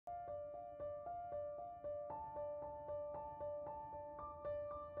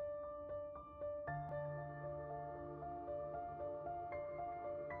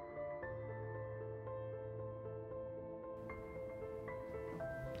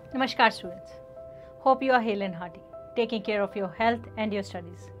Namaskar students. Hope you are hale and hearty, taking care of your health and your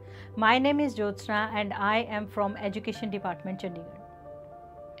studies. My name is Jyotsna and I am from Education Department, Chandigarh.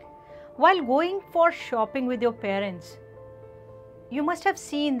 While going for shopping with your parents, you must have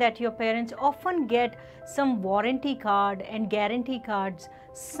seen that your parents often get some warranty card and guarantee cards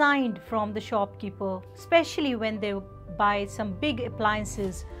signed from the shopkeeper, especially when they buy some big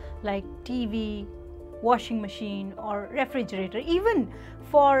appliances like TV, washing machine or refrigerator. Even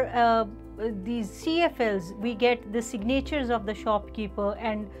for these CFLs, we get the signatures of the shopkeeper,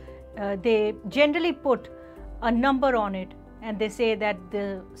 and they generally put a number on it, and they say that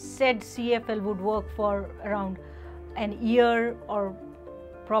the said CFL would work for around an year or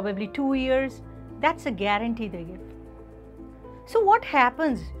probably 2 years. That's a guarantee they give. So what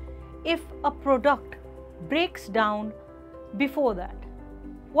happens if a product breaks down before that?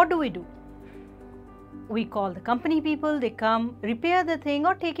 What do? We call the company people, they come, repair the thing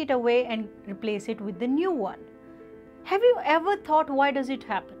or take it away and replace it with the new one. Have you ever thought why does it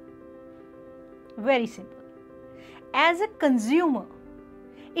happen? Very simple. As a consumer,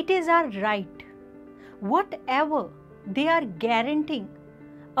 it is our right. Whatever they are guaranteeing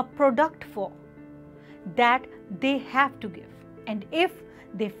a product for, that they have to give. And if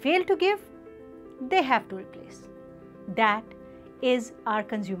they fail to give, they have to replace. That is our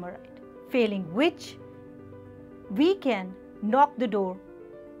consumer right. Failing which, we can knock the door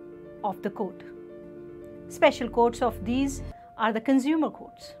of the court. Special courts of these are the consumer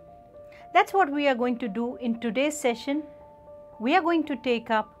courts. That's what we are going to do in today's session. We are going to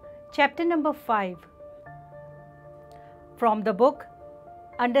take up chapter number 5 from the book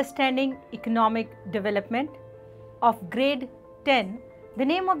Understanding Economic Development of grade 10. The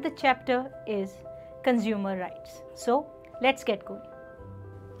name of the chapter is Consumer Rights. So let's get going.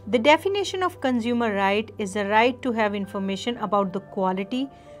 The definition of consumer right is the right to have information about the quality,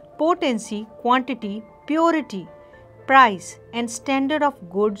 potency, quantity, purity, price and standard of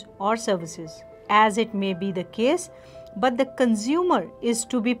goods or services, as it may be the case, but the consumer is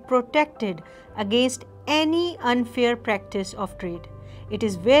to be protected against any unfair practice of trade. It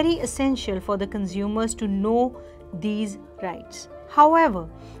is very essential for the consumers to know these rights. However,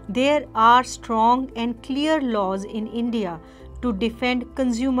 there are strong and clear laws in India to defend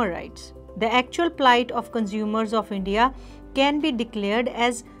consumer rights. The actual plight of consumers of India can be declared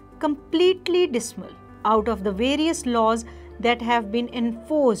as completely dismal. Out of the various laws that have been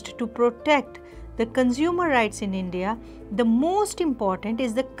enforced to protect the consumer rights in India, the most important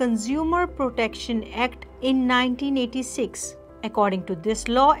is the Consumer Protection Act in 1986. According to this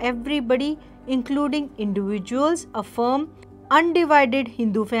law, everybody, including individuals, a firm, undivided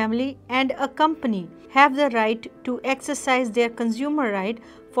Hindu family and a company, have the right to exercise their consumer right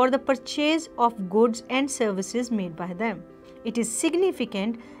for the purchase of goods and services made by them. It is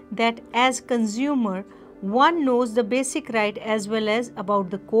significant that as consumer, one knows the basic right as well as about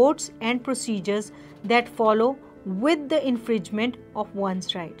the courts and procedures that follow with the infringement of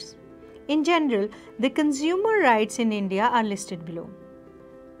one's rights. In general, the consumer rights in India are listed below.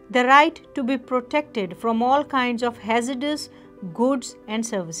 The right to be protected from all kinds of hazardous goods and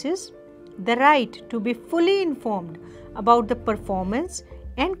services, the right to be fully informed about the performance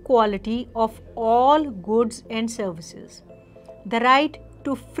and quality of all goods and services, the right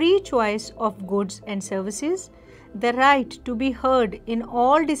to free choice of goods and services, the right to be heard in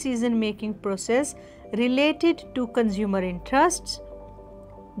all decision-making process related to consumer interests,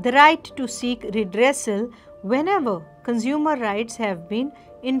 the right to seek redressal whenever consumer rights have been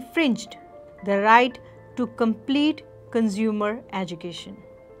infringed, the right to complete consumer education.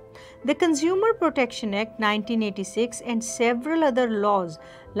 The Consumer Protection Act 1986 and several other laws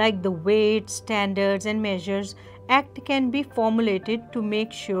like the Weights, Standards and Measures Act can be formulated to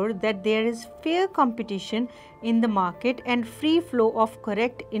make sure that there is fair competition in the market and free flow of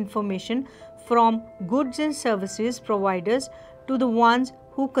correct information from goods and services providers to the ones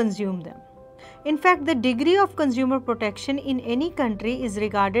who consume them. In fact, the degree of consumer protection in any country is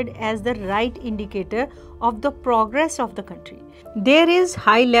regarded as the right indicator of the progress of the country. There is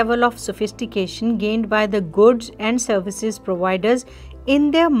high level of sophistication gained by the goods and services providers in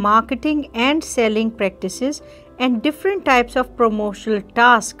their marketing and selling practices, and different types of promotional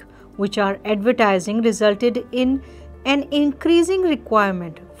tasks which are advertising resulted in an increasing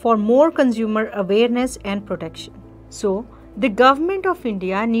requirement for more consumer awareness and protection. So, the Government of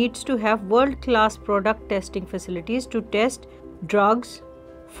India needs to have world-class product testing facilities to test drugs,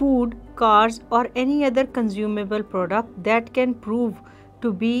 food, cars or any other consumable product that can prove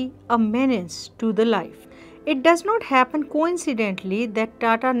to be a menace to the life. It does not happen coincidentally that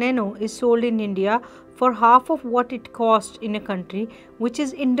Tata Nano is sold in India for half of what it costs in a country which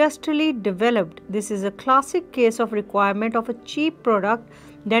is industrially developed. This is a classic case of requirement of a cheap product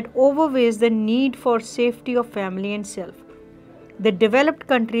that overweighs the need for safety of family and self. The developed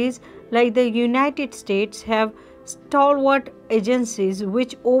countries like the United States have stalwart agencies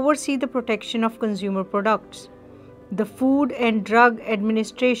which oversee the protection of consumer products. The Food and Drug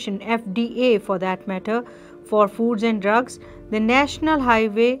Administration, FDA for that matter, for foods and drugs, the National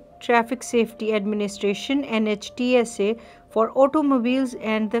Highway Traffic Safety Administration NHTSA for automobiles,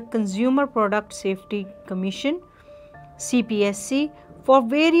 and the Consumer Product Safety Commission CPSC for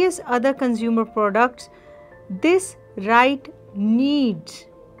various other consumer products. This right needs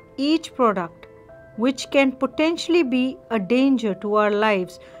each product which can potentially be a danger to our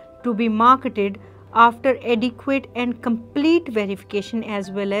lives to be marketed after adequate and complete verification as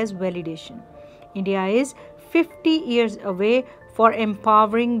well as validation. India is 50 years away for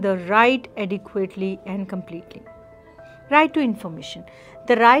empowering the right adequately and completely. Right to information.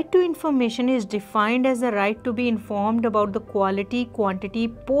 The right to information is defined as the right to be informed about the quality, quantity,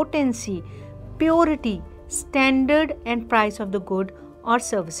 potency, purity, standard and price of the good or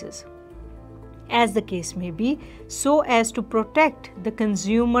services, as the case may be, so as to protect the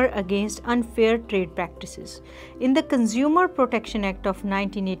consumer against unfair trade practices. In the Consumer Protection Act of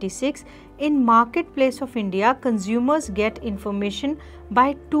 1986, in Marketplace of India, consumers get information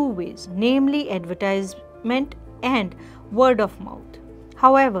by two ways, namely advertisement and word of mouth.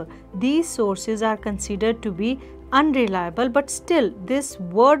 However, these sources are considered to be unreliable, but still this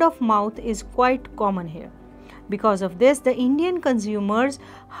word of mouth is quite common here. Because of this, the Indian consumers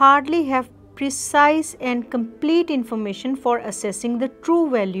hardly have precise and complete information for assessing the true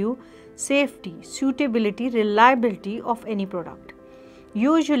value, safety, suitability, reliability of any product.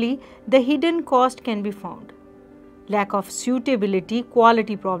 Usually, the hidden cost can be found. Lack of suitability,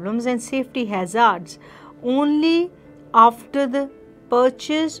 quality problems and safety hazards only after the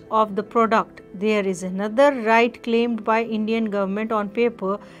purchase of the product. There is another right claimed by Indian government on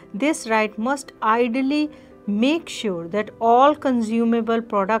paper. This right must ideally make sure that all consumable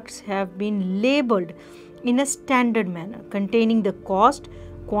products have been labeled in a standard manner, containing the cost,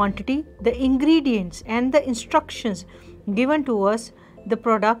 quantity, the ingredients and the instructions given to us the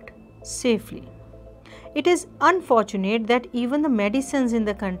product safely. It is unfortunate that even the medicines in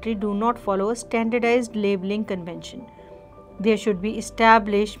the country do not follow a standardized labeling convention. There should be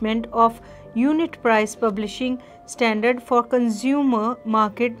establishment of unit price publishing standard for consumer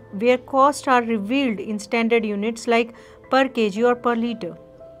market where costs are revealed in standard units like per kg or per liter.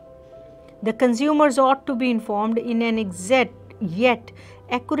 The consumers ought to be informed in an exact yet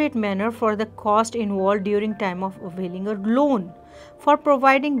accurate manner for the cost involved during time of availing a loan. For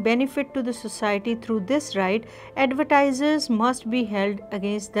providing benefit to the society through this right, advertisers must be held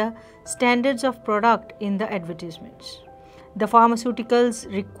against the standards of product in the advertisements. The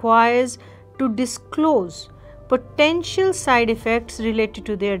pharmaceuticals requires to disclose potential side effects related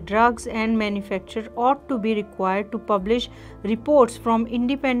to their drugs, and manufacturer ought to be required to publish reports from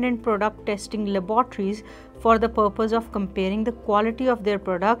independent product testing laboratories for the purpose of comparing the quality of their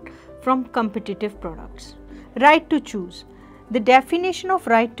product from competitive products. Right to choose. The definition of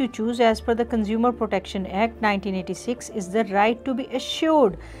right to choose as per the Consumer Protection Act 1986 is the right to be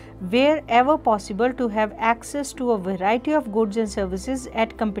assured wherever possible to have access to a variety of goods and services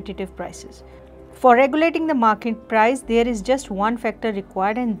at competitive prices. For regulating the market price, there is just one factor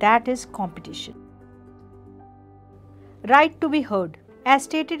required, and that is competition. Right to be heard. As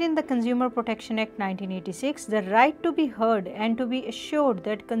stated in the Consumer Protection Act 1986, the right to be heard and to be assured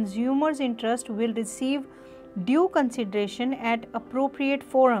that consumers' interest will receive due consideration at appropriate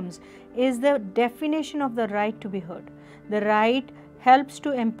forums is the definition of the right to be heard. The right helps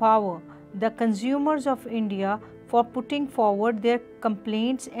to empower the consumers of India for putting forward their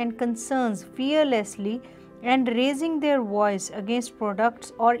complaints and concerns fearlessly and raising their voice against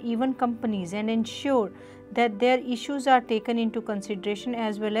products or even companies, and ensure that their issues are taken into consideration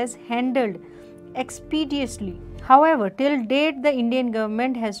as well as handled expeditiously. However, till date, the Indian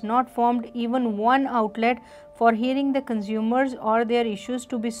government has not formed even one outlet for hearing the consumers or their issues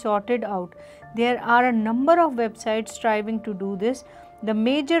to be sorted out. There are a number of websites striving to do this. The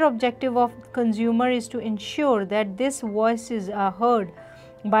major objective of consumer is to ensure that these voices are heard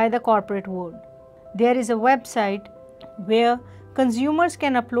by the corporate world. There is a website where consumers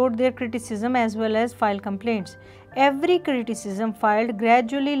can upload their criticism as well as file complaints. Every criticism filed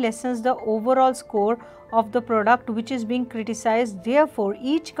gradually lessens the overall score of the product which is being criticized. Therefore,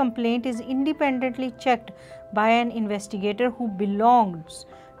 each complaint is independently checked by an investigator who belongs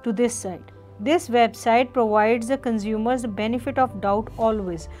to this site. This website provides the consumers the benefit of doubt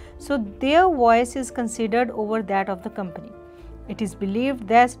always, so their voice is considered over that of the company. It is believed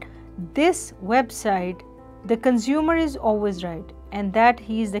that this website, the consumer is always right and that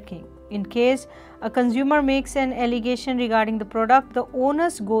he is the king. In case a consumer makes an allegation regarding the product, the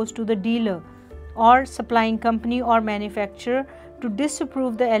onus goes to the dealer or supplying company or manufacturer to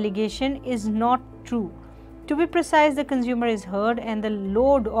disprove the allegation is not true. To be precise, the consumer is heard and the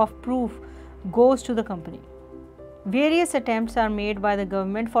load of proof goes to the company. Various attempts are made by the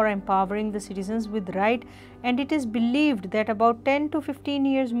government for empowering the citizens with right, and it is believed that about 10 to 15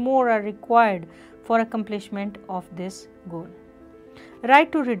 years more are required for accomplishment of this goal.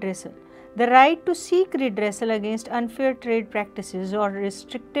 Right to redressal. The right to seek redressal against unfair trade practices or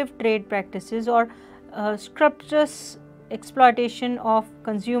restrictive trade practices or scrupulous exploitation of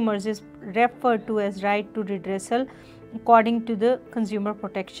consumers is referred to as right to redressal according to the Consumer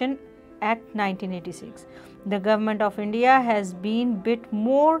Protection Act 1986. The Government of India has been bit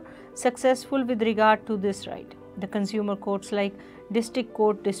more successful with regard to this right. The consumer courts like District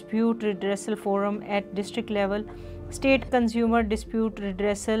Court Dispute Redressal Forum at district level, State Consumer Dispute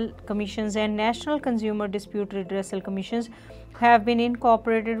Redressal Commissions and National Consumer Dispute Redressal Commissions have been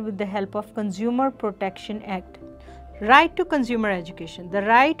incorporated with the help of Consumer Protection Act. Right to consumer education. The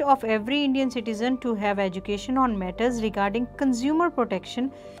right of every Indian citizen to have education on matters regarding consumer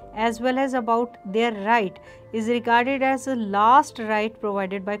protection as well as about their right is regarded as a last right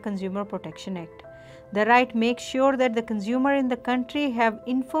provided by Consumer Protection Act. The right makes sure that the consumer in the country have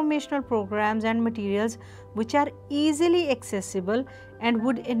informational programs and materials which are easily accessible and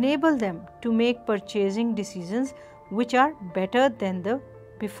would enable them to make purchasing decisions which are better than the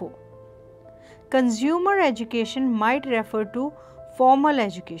before. Consumer education might refer to formal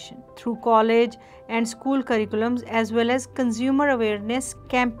education through college and school curriculums as well as consumer awareness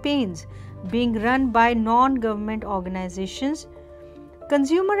campaigns being run by non-government organizations.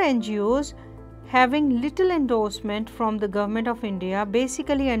 Consumer NGOs having little endorsement from the Government of India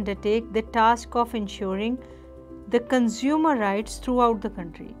basically undertake the task of ensuring the consumer rights throughout the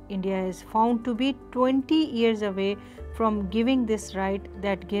country. India is found to be 20 years away from giving this right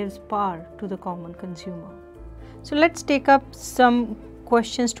that gives power to the common consumer. So let's take up some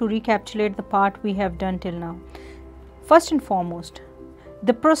questions to recapitulate the part we have done till now. First and foremost,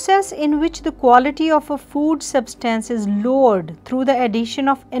 the process in which the quality of a food substance is lowered through the addition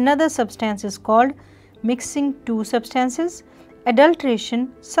of another substance is called mixing two substances,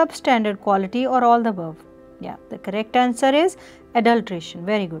 adulteration, substandard quality, or all the above. Yeah, the correct answer is adulteration.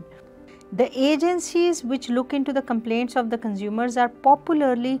 Very good. The agencies which look into the complaints of the consumers are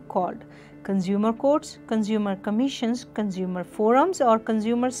popularly called consumer courts, consumer commissions, consumer forums, or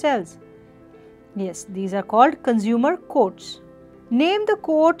consumer cells. Yes, these are called consumer courts. Name the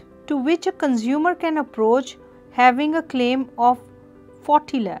court to which a consumer can approach having a claim of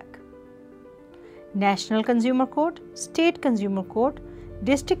 40 lakh. National Consumer Court, State Consumer Court,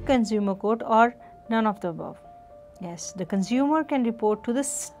 District Consumer Court, or none of the above. Yes, the consumer can report to the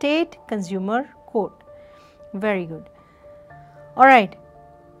State Consumer Court. Very good. Alright.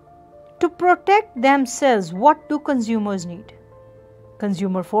 To protect themselves, what do consumers need?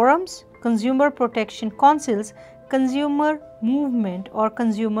 Consumer forums, consumer protection councils, consumer movement, or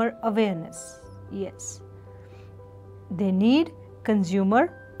consumer awareness? Yes, they need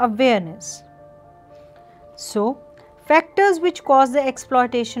consumer awareness. So, factors which cause the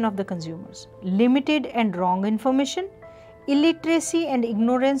exploitation of the consumers: limited and wrong information, illiteracy and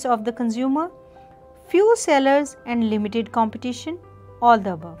ignorance of the consumer, few sellers and limited competition, all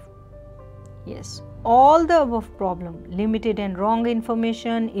the above. Yes, all the above problem: limited and wrong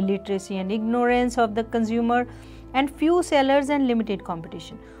information, illiteracy and ignorance of the consumer, and few sellers and limited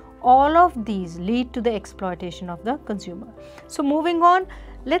competition. All of these lead to the exploitation of the consumer. So moving on,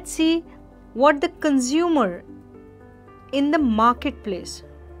 let's see what the consumer in the marketplace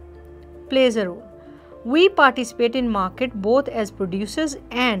plays a role. We participate in market both as producers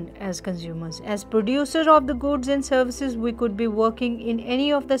and as consumers. As producers of the goods and services, we could be working in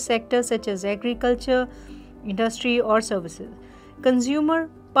any of the sectors such as agriculture, industry, or services. Consumer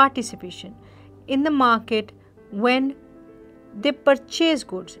participation in the market when they purchase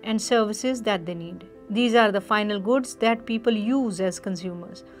goods and services that they need. These are the final goods that people use as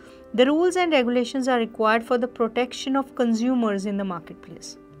consumers. The rules and regulations are required for the protection of consumers in the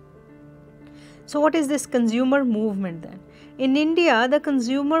marketplace. So what is this consumer movement then? In India, the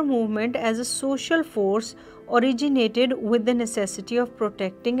consumer movement as a social force originated with the necessity of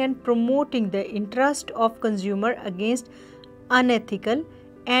protecting and promoting the interest of consumer against unethical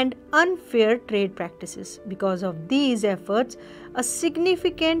and unfair trade practices. Because of these efforts, a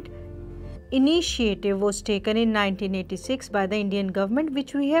significant initiative was taken in 1986 by the Indian government,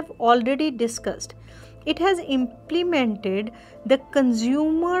 which we have already discussed. It has implemented the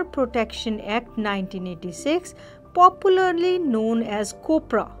Consumer Protection Act 1986, popularly known as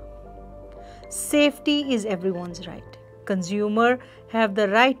COPRA. Safety is everyone's right. Consumers have the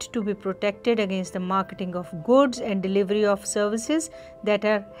right to be protected against the marketing of goods and delivery of services that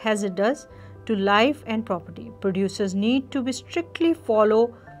are hazardous to life and property. Producers need to be strictly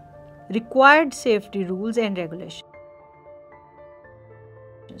follow required safety rules and regulations.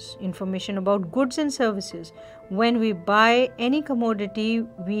 Information about goods and services. When we buy any commodity,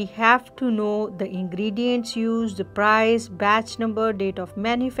 we have to know the ingredients used, the price, batch number, date of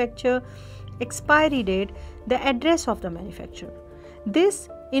manufacture, expiry date, the address of the manufacturer. This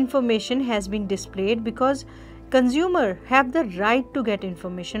information has been displayed because consumers have the right to get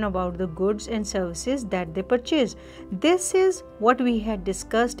information about the goods and services that they purchase. This is what we had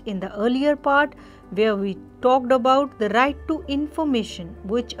discussed in the earlier part, where we talked about the right to information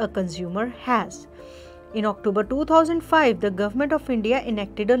which a consumer has. In October 2005, the Government of India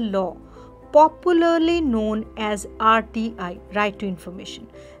enacted a law popularly known as RTI, Right to Information.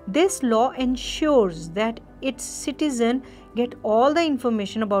 This law ensures that its citizens get all the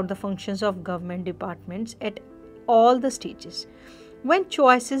information about the functions of government departments at all the stages. When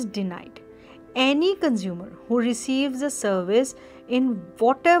choice is denied, any consumer who receives a service in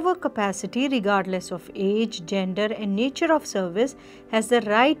whatever capacity, regardless of age, gender, and nature of service, has the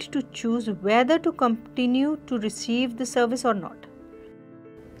right to choose whether to continue to receive the service or not.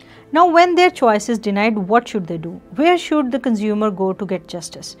 Now, when their choice is denied, what should they do? Where should the consumer go to get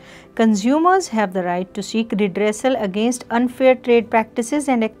justice? Consumers have the right to seek redressal against unfair trade practices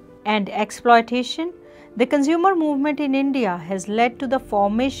and exploitation. The consumer movement in India has led to the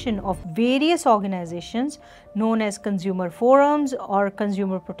formation of various organizations known as consumer forums or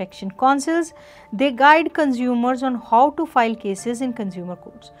consumer protection councils. They guide consumers on how to file cases in consumer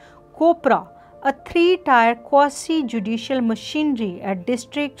courts. COPRA, a three-tier quasi-judicial machinery at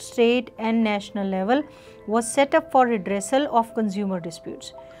district, state and national level, was set up for redressal of consumer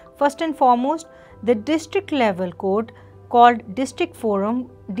disputes. First and foremost, the district level court, called District Forum,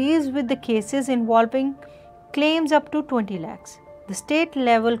 deals with the cases involving claims up to 20 lakhs. The state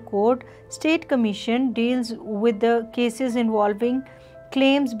level court, State Commission, deals with the cases involving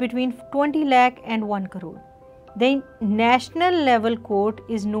claims between 20 lakh and 1 crore. The national level court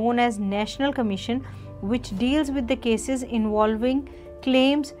is known as National Commission, which deals with the cases involving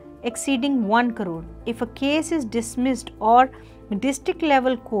claims exceeding 1 crore. If a case is dismissed or district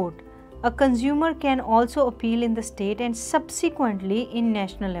level court, a consumer can also appeal in the state and subsequently in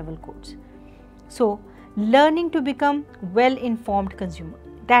national level courts. So, learning to become well-informed consumer,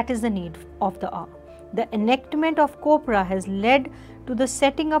 that is the need of the hour. The enactment of COPRA has led to the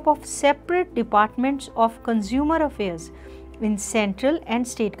setting up of separate departments of consumer affairs in central and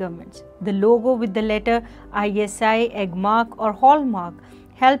state governments. The logo with the letter ISI, Eggmark or Hallmark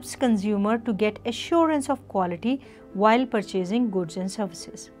helps consumer to get assurance of quality while purchasing goods and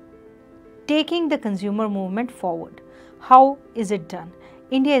services. Taking the consumer movement forward. How is it done?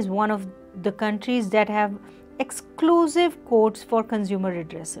 India is one of the countries that have exclusive courts for consumer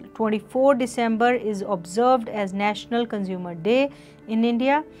redressal. 24 December is observed as National Consumer Day in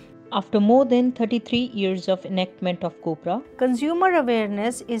India. After more than 33 years of enactment of COPRA, consumer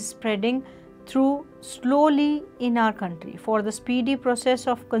awareness is spreading through slowly in our country. For the speedy process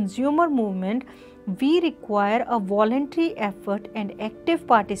of consumer movement, we require a voluntary effort and active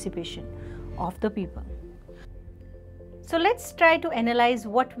participation of the people. So let's try to analyze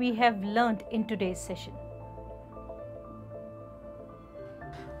what we have learned in today's session.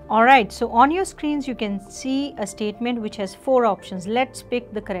 Alright, so on your screens you can see a statement which has 4 options. Let's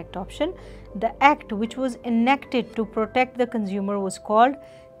pick the correct option. The act which was enacted to protect the consumer was called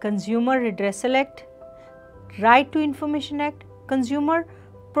Consumer Redressal Act, Right to Information Act, Consumer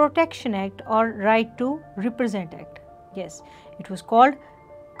Protection Act or Right to Represent Act. Yes, it was called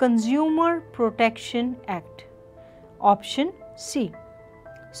Consumer Protection Act. Option C.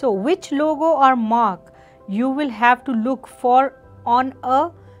 So, which logo or mark you will have to look for on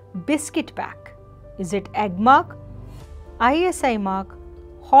a biscuit pack? Is it Eggmark, ISI mark,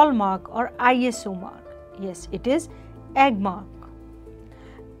 Hallmark or ISO mark? Yes, it is Eggmark.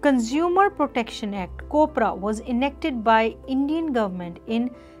 Consumer Protection Act COPRA was enacted by Indian government in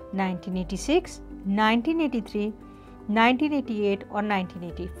 1986, 1983, 1988 or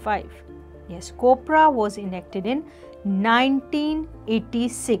 1985. Yes, COPRA was enacted in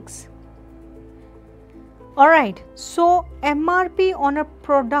 1986. Alright, so MRP on a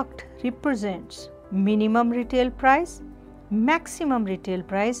product represents minimum retail price, maximum retail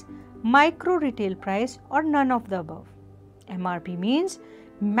price, micro retail price, or none of the above? MRP means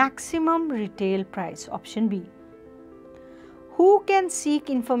maximum retail price, option B. Who can seek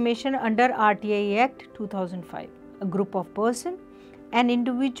information under RTI Act 2005? A group of person, an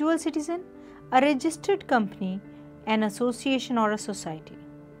individual citizen, a registered company, an association or a society.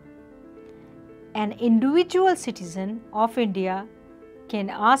 An individual citizen of India can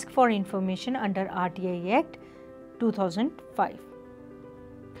ask for information under RTI Act 2005.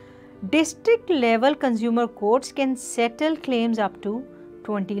 District level consumer courts can settle claims up to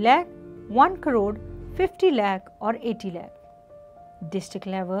 20 lakh, 1 crore, 50 lakh or 80 lakh. District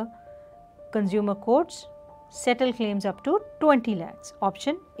level consumer courts settle claims up to 20 lakhs,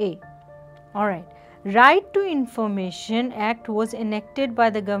 option A. Alright, Right to Information Act was enacted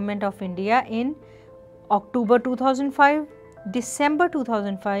by the Government of India in October 2005, December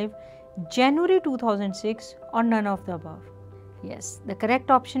 2005, January 2006 or none of the above? Yes, the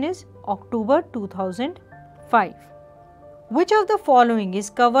correct option is October 2005. Which of the following is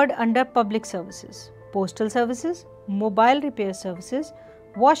covered under public services? Postal services, mobile repair services,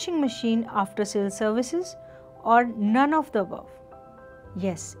 washing machine after sale services or none of the above?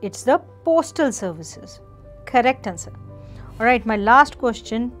 Yes, it's the postal services. Correct answer. Alright, my last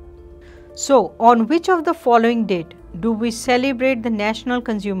question. So, on which of the following date do we celebrate the National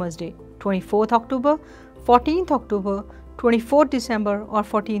Consumers Day? 24th October, 14th October, 24th December or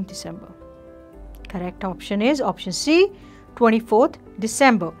 14th December? Correct option is option C, 24th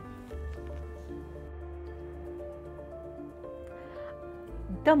December.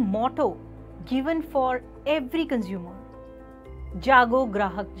 The motto given for every consumer, Jago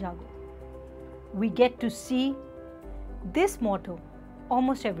Grahak Jago. We get to see this motto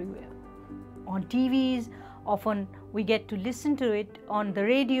almost everywhere. On TVs, often we get to listen to it on the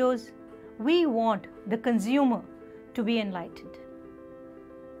radios. We want the consumer to be enlightened.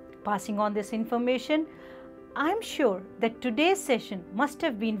 Passing on this information, I'm sure that today's session must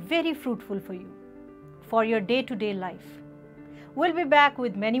have been very fruitful for you, for your day-to-day life. We'll be back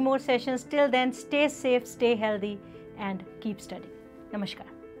with many more sessions. Till then, stay safe, stay healthy and keep studying.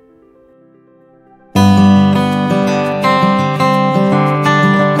 Namaskar.